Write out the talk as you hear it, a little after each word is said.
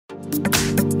Here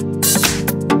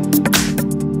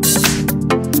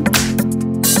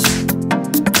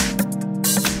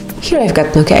I've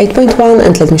got Nokia 8.1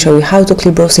 and let me show you how to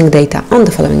clear browsing data on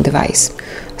the following device.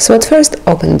 So at first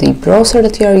open the browser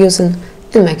that you are using,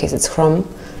 in my case it's Chrome,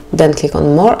 then click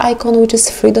on More icon, which is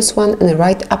 3.1 in the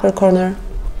right upper corner,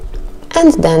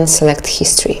 and then select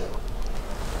History.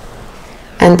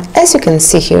 And as you can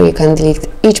see here, you can delete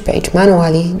each page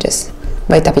manually just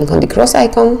by tapping on the cross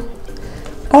icon,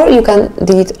 or you can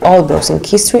delete all browsing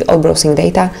history, all browsing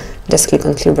data, just click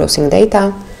on Clear Browsing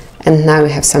Data. And now we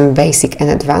have some basic and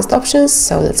advanced options,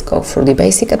 so let's go through the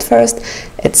basic at first.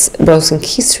 It's browsing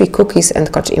history, cookies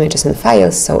and cache images and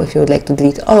files, so if you would like to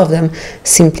delete all of them,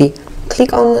 simply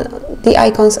click on the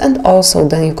icons, and also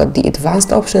then you've got the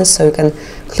advanced options, so you can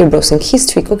clear browsing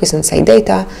history, cookies and site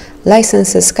data,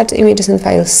 licenses, cache images and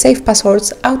files, save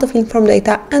passwords, autofill from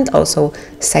data, and also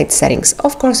site settings.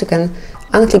 Of course, you can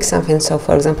unclick something, so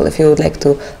for example, if you would like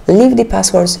to leave the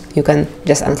passwords, you can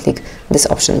just unclick this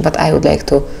option, but I would like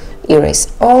to erase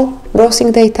all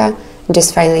browsing data.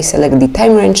 Just finally select the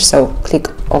time range, so click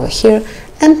over here,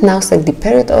 and now select the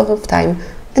period of time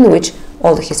in which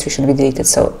all the history should be deleted.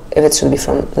 So if it should be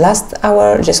from last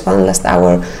hour, just one last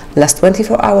hour, last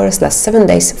 24 hours, last 7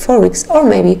 days, 4 weeks, or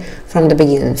maybe from the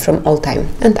beginning, from all time.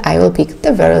 And I will pick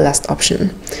the very last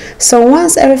option. So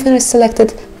once everything is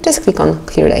selected, just click on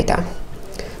Clear Data.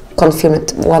 Confirm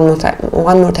it one more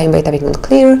time by tapping on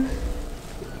Clear.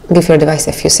 Give your device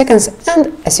a few seconds,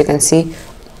 and as you can see,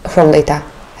 Chrome data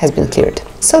has been cleared.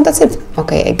 So that's it.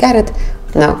 Okay, I got it.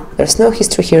 Now there's no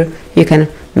history here. You can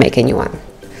make a new one.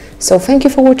 So thank you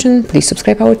for watching. Please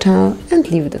subscribe our channel and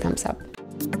leave it a thumbs up.